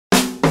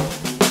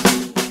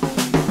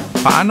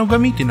Paano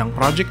gamitin ang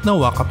Project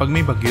NOAA kapag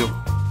may bagyo?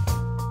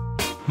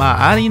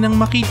 Maaari nang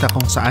makita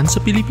kung saan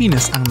sa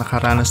Pilipinas ang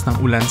nakaranas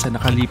ng ulan sa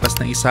nakalipas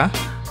na 1,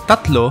 3,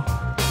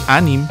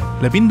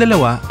 6,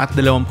 12 at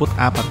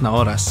 24 na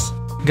oras.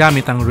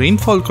 Gamit ang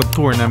rainfall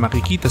contour na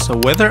makikita sa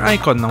weather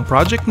icon ng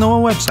Project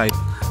NOAA website,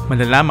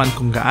 malalaman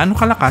kung gaano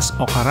kalakas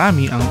o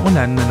karami ang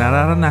ulan na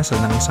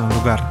nararanasan ng isang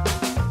lugar.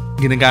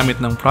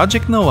 Ginagamit ng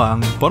Project NOAA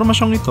ang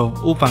impormasyong ito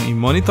upang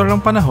i-monitor ang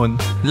panahon,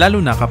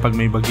 lalo na kapag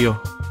may bagyo.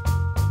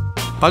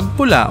 Pag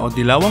pula o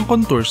dilaw ang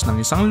contours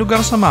ng isang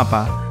lugar sa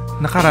mapa,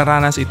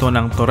 nakararanas ito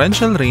ng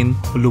torrential rain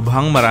o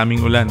lubhang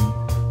maraming ulan.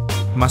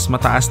 Mas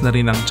mataas na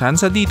rin ang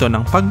tsansa dito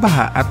ng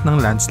pagbaha at ng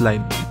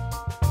landslide.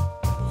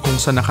 Kung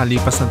sa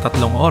nakalipas ng 3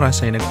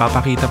 oras ay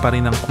nagpapakita pa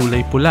rin ng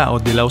kulay pula o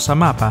dilaw sa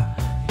mapa,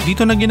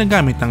 dito na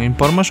ginagamit ang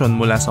impormasyon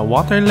mula sa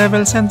water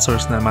level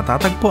sensors na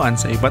matatagpuan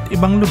sa iba't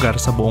ibang lugar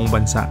sa buong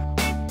bansa.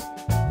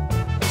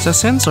 Sa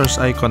sensors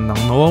icon ng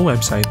NOAA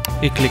website,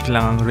 i-click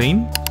lang ang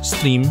rain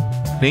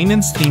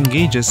and stream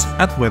gauges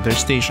at weather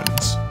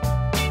stations.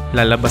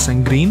 Lalabas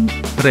ang green,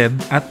 red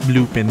at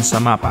blue pins sa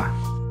mapa.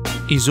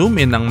 I-zoom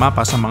in ang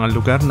mapa sa mga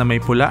lugar na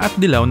may pula at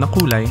dilaw na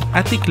kulay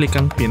at i-click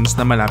ang pins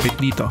na malapit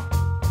dito.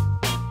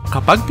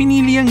 Kapag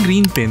pinili ang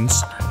green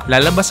pins,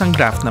 lalabas ang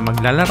graph na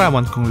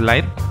maglalarawan kung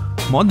light,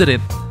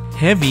 moderate,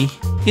 heavy,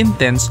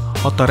 intense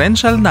o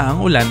torrential na ang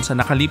ulan sa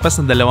nakalipas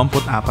na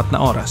 24 na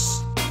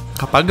oras.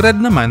 Kapag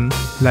red naman,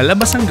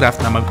 lalabas ang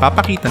graph na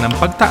magpapakita ng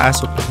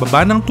pagtaas o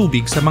pagbaba ng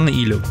tubig sa mga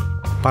ilog.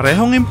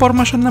 Parehong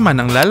impormasyon naman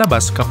ang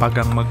lalabas kapag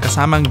ang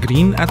magkasamang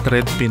green at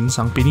red pins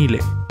ang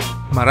pinili.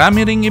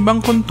 Marami ring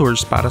ibang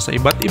contours para sa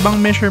iba't ibang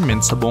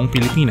measurements sa buong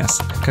Pilipinas,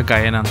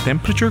 kagaya ng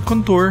temperature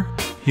contour,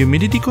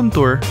 humidity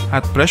contour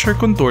at pressure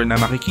contour na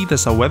makikita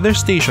sa weather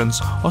stations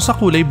o sa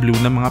kulay blue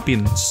ng mga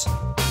pins.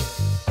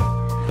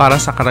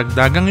 Para sa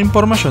karagdagang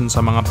impormasyon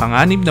sa mga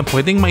panganib na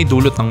pwedeng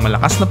maidulot ng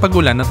malakas na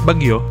pagulan at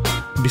bagyo,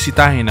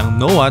 bisitahin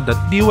ang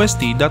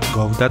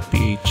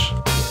noaa.dust.gov.ph.